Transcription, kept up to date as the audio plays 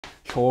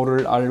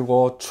표를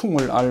알고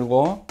충을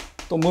알고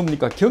또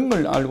뭡니까?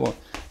 경을 알고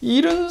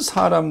이런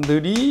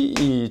사람들이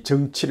이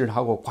정치를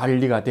하고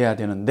관리가 돼야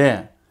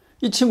되는데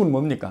이 친구는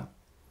뭡니까?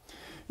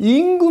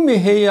 임금이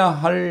해야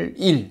할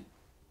일,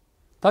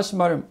 다시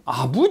말하면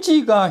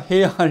아버지가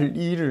해야 할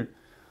일을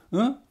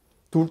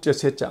둘째,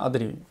 셋째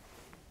아들이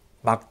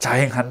막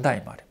자행한다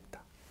이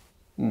말입니다.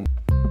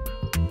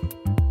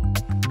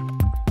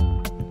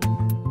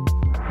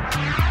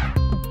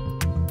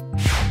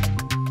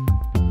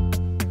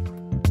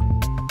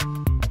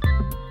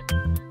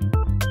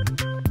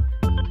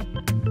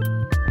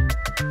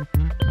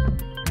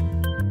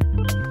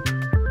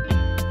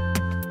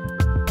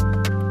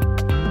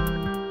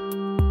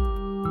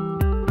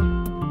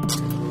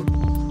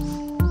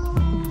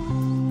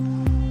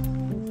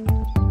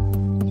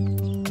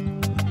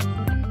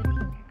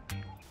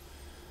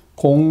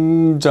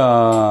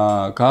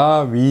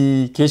 공자가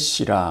위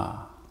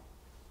계시라.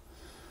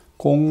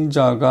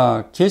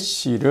 공자가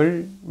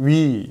계시를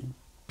위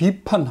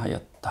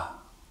비판하였다.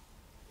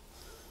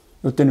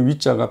 이때는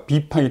위자가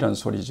비판이란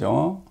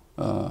소리죠.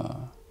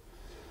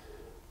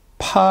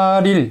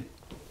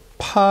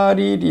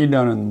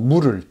 8일이라는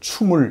물을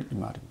춤을 이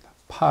말입니다.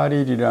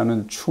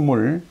 8일이라는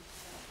춤을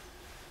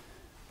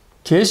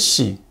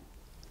계시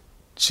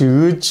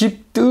저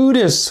집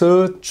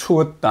뜰에서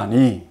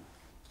추었다니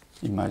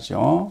이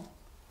말이죠.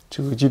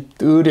 저 집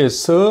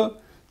뜰에서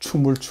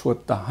춤을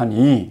추었다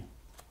하니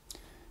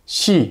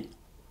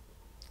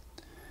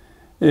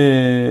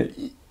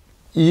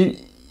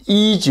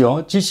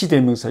이죠.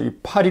 지시대명사 이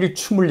 8일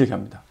춤을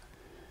얘기합니다.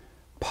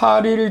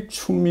 8일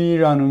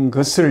춤이라는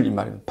것을 이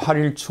말입니다.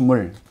 8일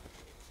춤을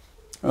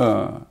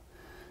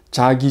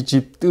자기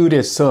집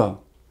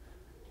뜰에서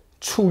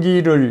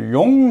추기를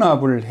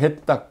용납을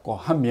했다고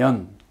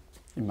하면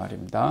이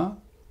말입니다.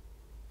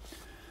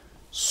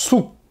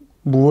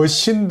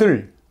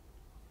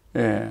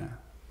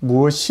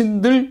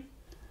 무엇인들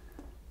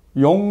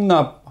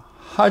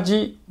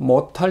용납하지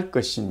못할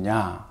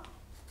것이냐.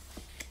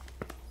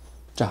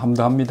 자, 한번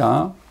더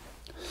합니다.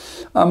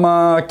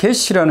 아마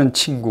계시라는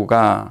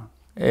친구가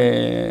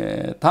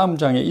다음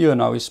장에 이어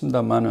나오고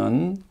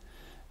있습니다만은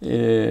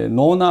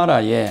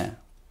노나라에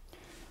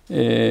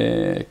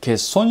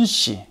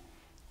개손씨,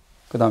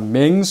 그 다음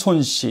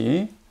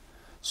맹손씨,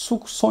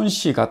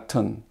 숙손씨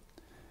같은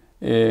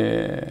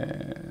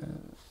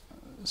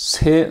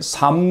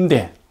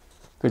 3대,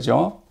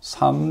 그죠?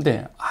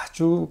 3대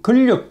아주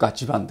권력가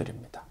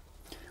집안들입니다.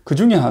 그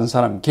중에 한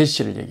사람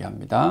계시를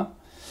얘기합니다.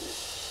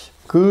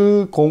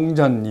 그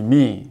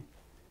공자님이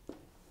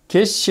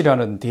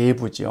계시라는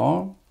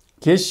대부죠.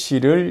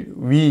 계시를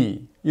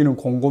이는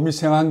곰곰이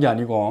생각한 게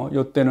아니고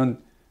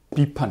이때는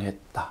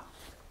비판했다.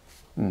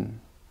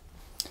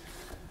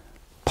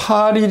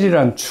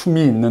 8일이란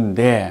춤이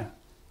있는데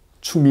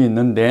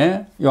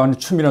이 안에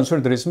춤이라는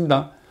소리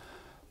들었습니다.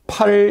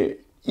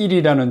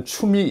 8일이라는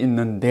춤이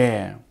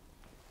있는데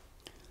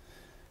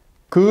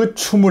그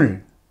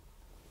춤을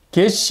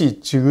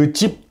계시 저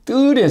집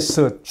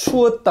뜰에서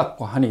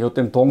추었다고 하니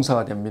이때는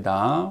동사가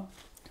됩니다.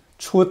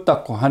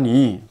 추었다고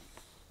하니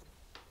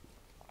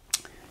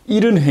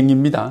이런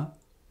행위입니다.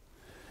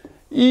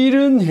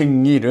 이런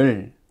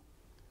행위를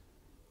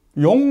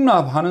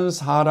용납하는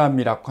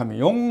사람이라고 하면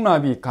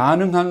용납이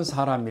가능한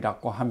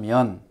사람이라고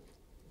하면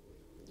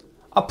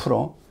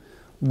앞으로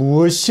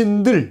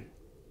무엇인들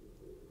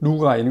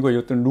누구가 아니고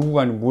이것들은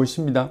누구가 아니고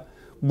무엇입니다.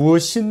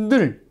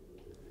 무엇인들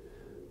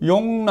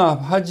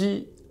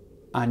용납하지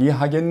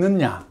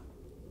아니하겠느냐.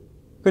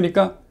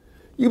 그러니까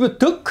이보다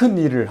더 큰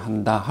일을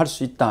한다, 할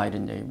수 있다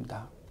이런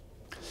얘기입니다.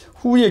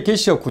 후에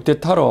계시가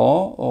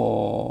쿠데타로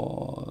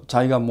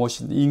자기가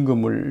모신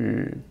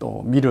임금을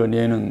또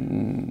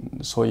밀어내는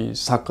소위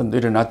사건도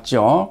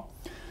일어났죠.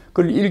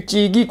 그걸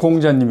일찍이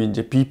공자님이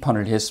이제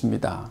비판을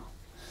했습니다.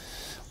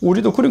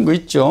 우리도 그런 거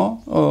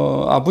있죠.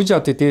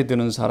 아버지한테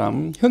대드는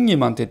사람,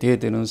 형님한테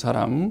대드는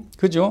사람,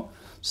 그죠?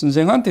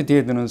 선생한테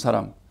대드는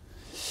사람.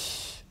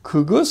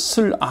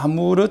 그것을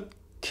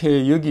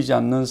아무렇게 여기지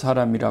않는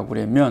사람이라고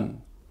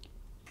그러면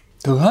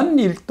더한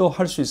일도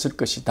할 수 있을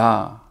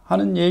것이다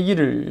하는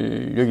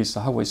얘기를 여기서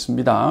하고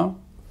있습니다.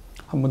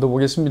 한 번 더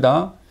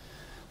보겠습니다.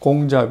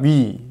 공자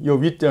위, 이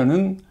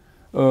위자는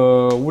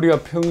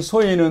우리가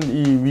평소에는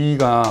이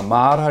위가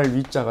말할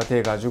위자가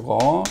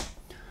돼가지고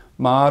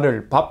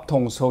말을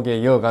밥통 속에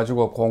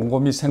이어가지고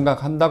곰곰이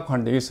생각한다고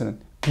하는데 여기서는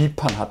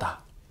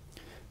비판하다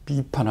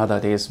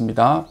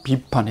되겠습니다.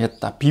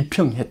 비판했다,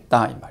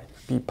 비평했다 이 말이에요.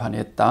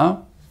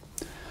 비판했다.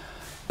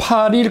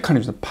 8일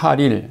칸입니다.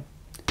 8일.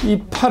 이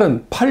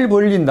팔은 팔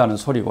벌린다는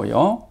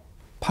소리고요.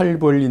 팔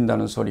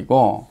벌린다는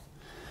소리고,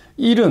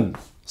 일은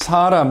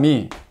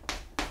사람이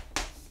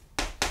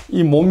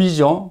이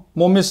몸이죠.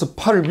 몸에서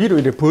팔을 위로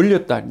이렇게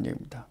벌렸다는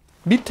얘기입니다.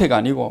 밑에가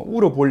아니고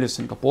우로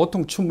벌렸으니까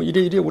보통 춤을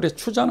이래 우래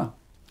추잖아.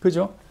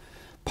 그죠?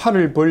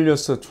 팔을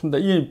벌려서 춘다.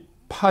 이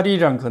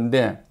 8일이란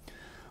건데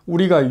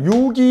우리가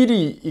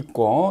 6일이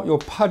있고 요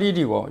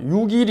 8일이고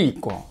 6일이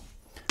있고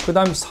그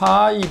다음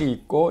 4일이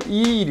있고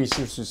 2일이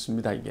있을 수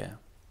있습니다. 이게.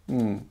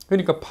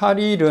 그러니까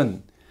 8일은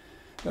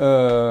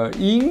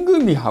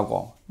임금이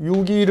하고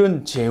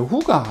 6일은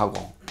제후가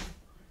하고,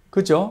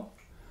 그죠?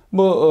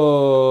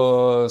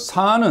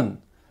 사는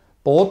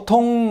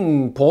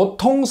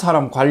보통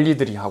사람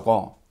관리들이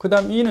하고, 그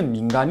다음 이는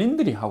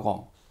민간인들이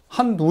하고,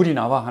 한둘이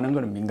나와 하는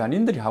거는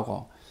민간인들이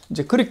하고,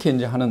 이제 그렇게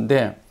이제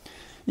하는데,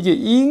 이게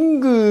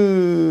임금이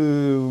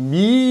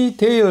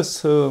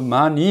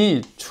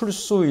되어서만이 출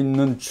수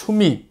있는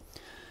춤이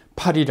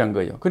 8이란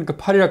거예요. 그러니까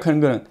 8이라고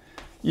하는 거는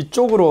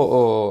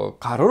이쪽으로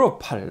가로로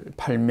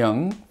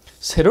 8명,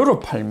 세로로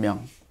 8명.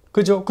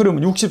 그죠?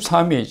 그러면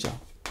 64명이죠.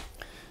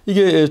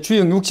 이게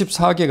주역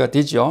 64개가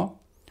되죠.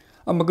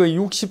 아마 그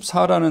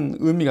 64라는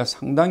의미가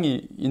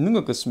상당히 있는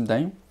것 같습니다.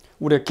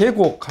 우리가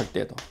계곡할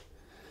때도.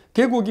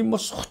 계곡이 뭐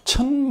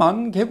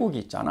수천만 계곡이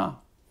있잖아.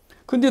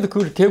 근데도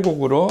그걸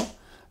계곡으로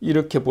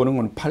이렇게 보는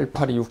건 8,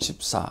 8이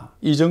 64.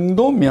 이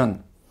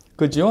정도면,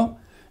 그죠?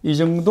 이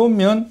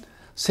정도면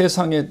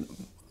세상에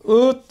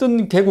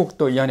어떤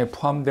계곡도 이 안에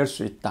포함될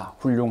수 있다.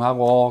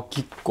 훌륭하고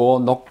깊고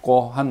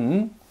높고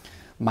한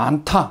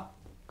많다.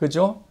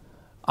 그죠?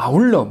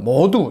 아울러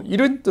모두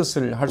이런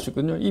뜻을 할 수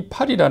있거든요. 이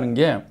 8이라는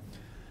게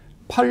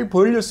팔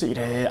벌려서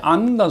이래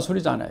앉는다는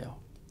소리잖아요.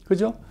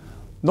 그죠?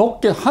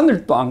 높게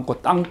하늘도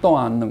앉고 땅도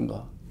앉는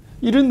거.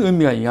 이런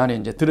의미가 이 안에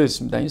이제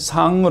들어있습니다.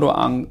 상으로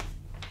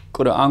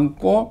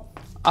끌어안고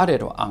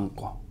아래로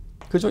앉고.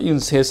 그죠? 이건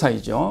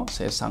세상이죠.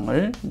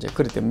 세상을 이제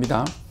그래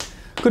됩니다.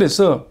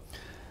 그래서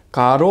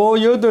가로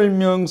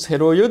 8명,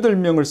 세로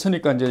 8명을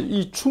쓰니까 이제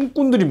이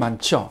춤꾼들이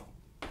많죠.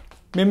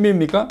 몇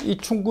명입니까? 이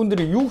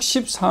춤꾼들이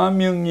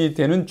 64명이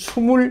되는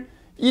춤을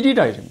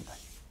 1이라 이럽니다.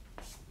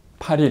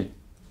 8일.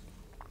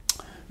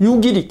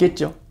 6일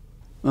있겠죠.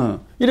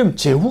 이러면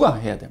제후가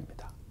해야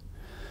됩니다.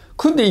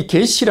 근데 이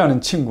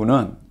계시라는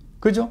친구는,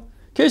 그죠?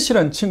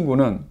 계시라는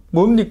친구는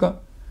뭡니까?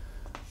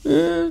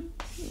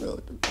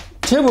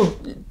 제법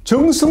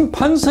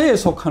정승판서에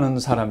속하는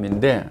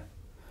사람인데,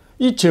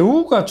 이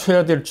제후가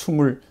춰야 될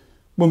춤을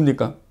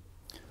뭡니까?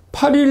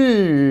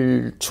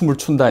 8일 춤을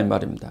춘다 이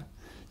말입니다.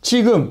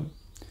 지금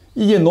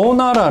이게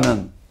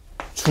노나라는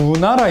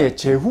주나라의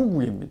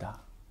제후국입니다.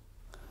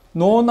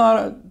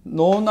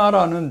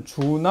 노나라는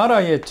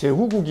주나라의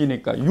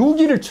제후국이니까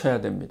 6일을 쳐야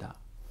됩니다.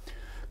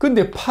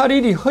 근데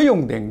 8일이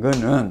허용된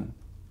거는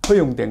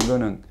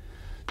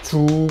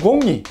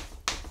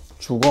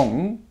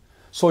주공,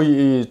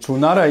 소위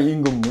주나라의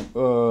임금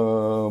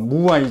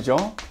무왕이죠.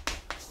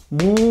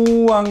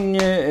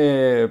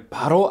 무왕의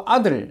바로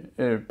아들,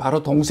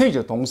 바로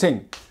동생이죠.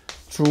 동생.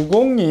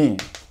 주공이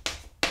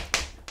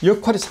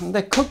역할이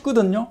상당히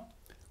컸거든요.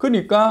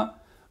 그러니까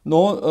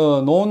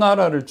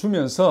노나라를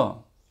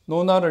주면서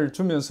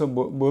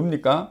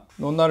뭡니까?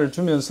 노나라를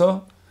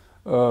주면서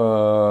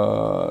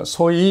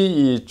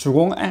소위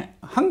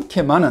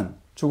주공에게만은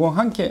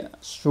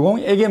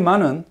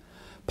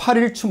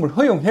 8일 춤을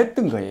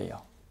허용했던 거예요.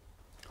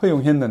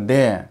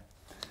 허용했는데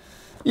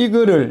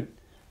이거를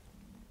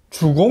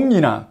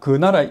주공이나 그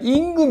나라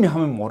임금이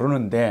하면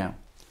모르는데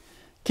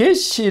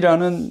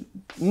계시라는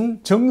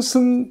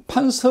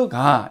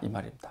정승판서가 이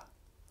말입니다.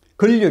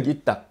 권력이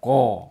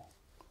있다고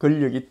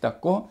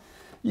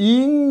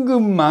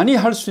임금만이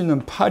할 수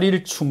있는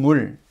 8일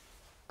춤을,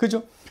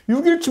 그죠?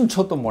 6일 춤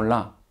춰도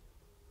몰라.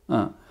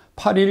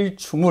 8일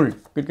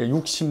춤을, 그러니까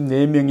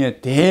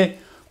 64명의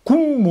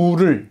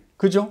대군무를,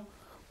 그죠?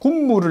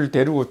 군무를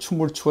데리고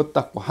춤을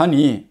추었다고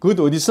하니,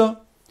 그것도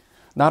어디서?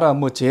 나라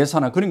뭐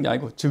제사나 그런 게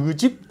아니고 저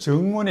집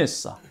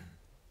정원에서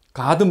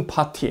가든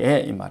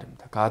파티에 이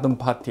말입니다. 가든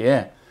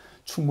파티에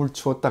춤을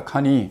추었다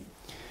하니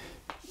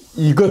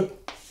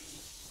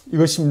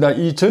이것입니다.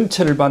 이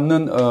전체를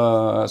받는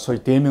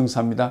소위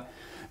대명사입니다.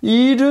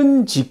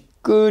 이런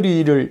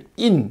짓거리를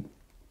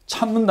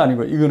참는다는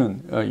거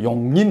이거는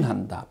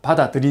용인한다,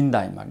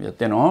 받아들인다 이 말이에요.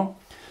 때는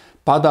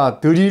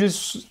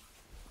받아들임이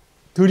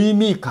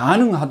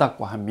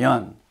가능하다고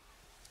하면,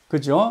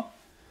 그죠?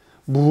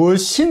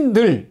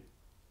 무엇인들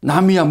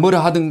남이야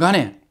뭐라 하든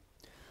간에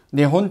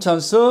내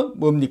혼자서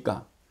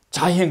뭡니까?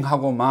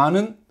 자행하고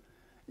마는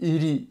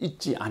일이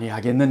있지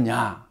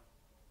아니하겠느냐.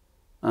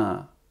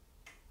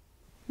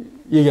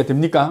 얘기가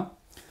됩니까?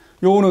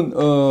 요거는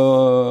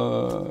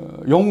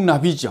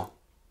용납이죠.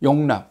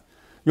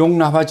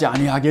 용납하지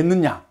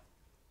아니하겠느냐.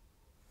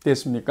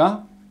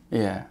 됐습니까?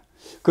 예,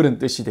 그런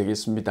뜻이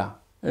되겠습니다.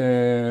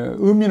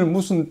 의미는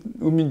무슨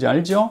의미인지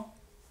알죠?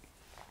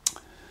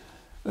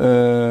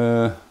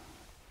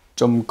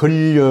 좀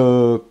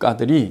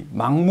권력가들이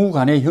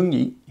막무가내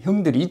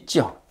형들이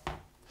있죠.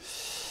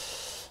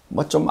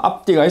 뭐 좀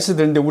앞뒤가 있어야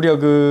되는데 우리가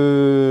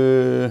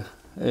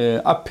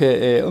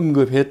앞에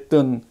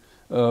언급했던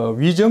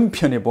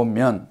위정편에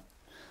보면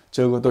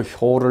적어도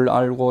효를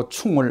알고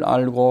충을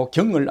알고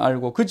경을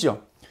알고,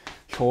 그죠?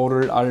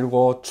 효를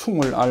알고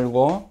충을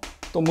알고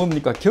또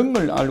뭡니까?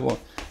 경을 알고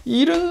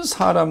이런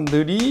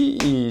사람들이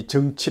이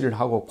정치를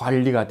하고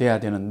관리가 돼야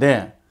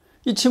되는데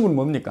이 친구는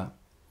뭡니까?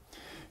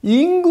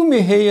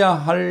 임금이 해야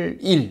할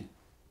일,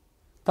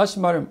 다시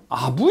말하면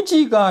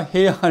아버지가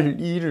해야 할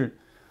일을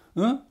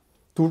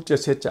둘째,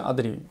 셋째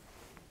아들이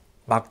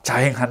막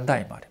자행한다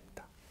이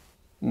말입니다.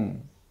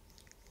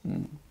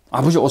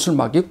 아버지 옷을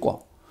막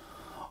입고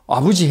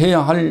아버지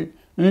해야 할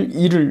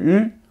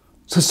일을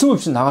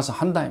서슴없이 나가서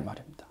한다 이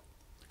말입니다.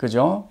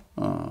 그죠?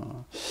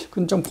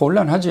 그건 좀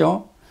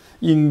곤란하죠.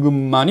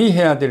 임금만이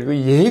해야 될 그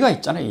예가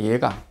있잖아요.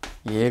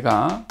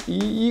 예가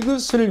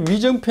이것을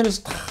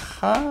위정편에서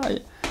다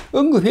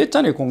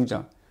언급했잖아요.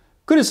 공자.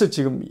 그래서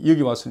지금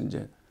여기 와서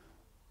이제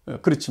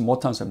그렇지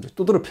못한 사람들이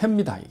두드러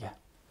팹니다. 이게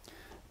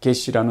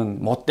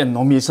계시라는 못된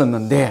놈이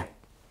있었는데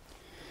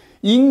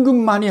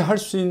임금만이 할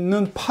수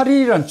있는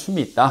 8일이라는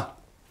춤이 있다.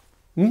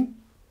 응?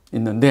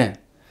 있는데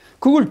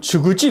그걸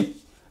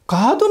저그집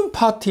가든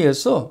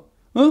파티에서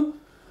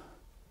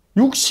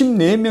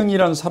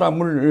 64명이라는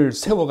사람을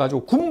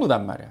세워가지고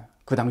군무단 말이야.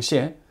 그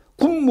당시에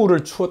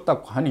군무를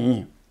추었다고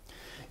하니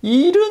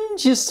이런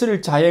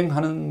짓을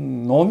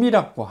자행하는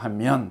놈이라고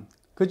하면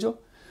그죠?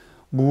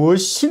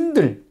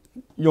 무엇인들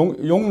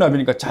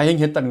용납이니까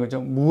자행했다는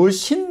거죠.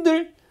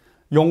 무엇인들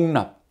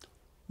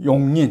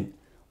용린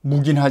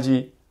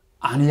묵인하지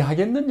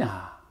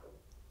아니하겠느냐.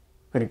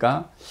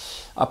 그러니까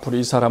앞으로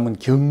이 사람은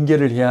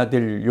경계를 해야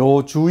될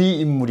요주의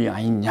인물이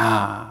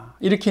아니냐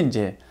이렇게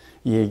이제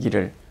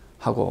얘기를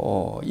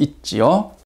하고 있지요.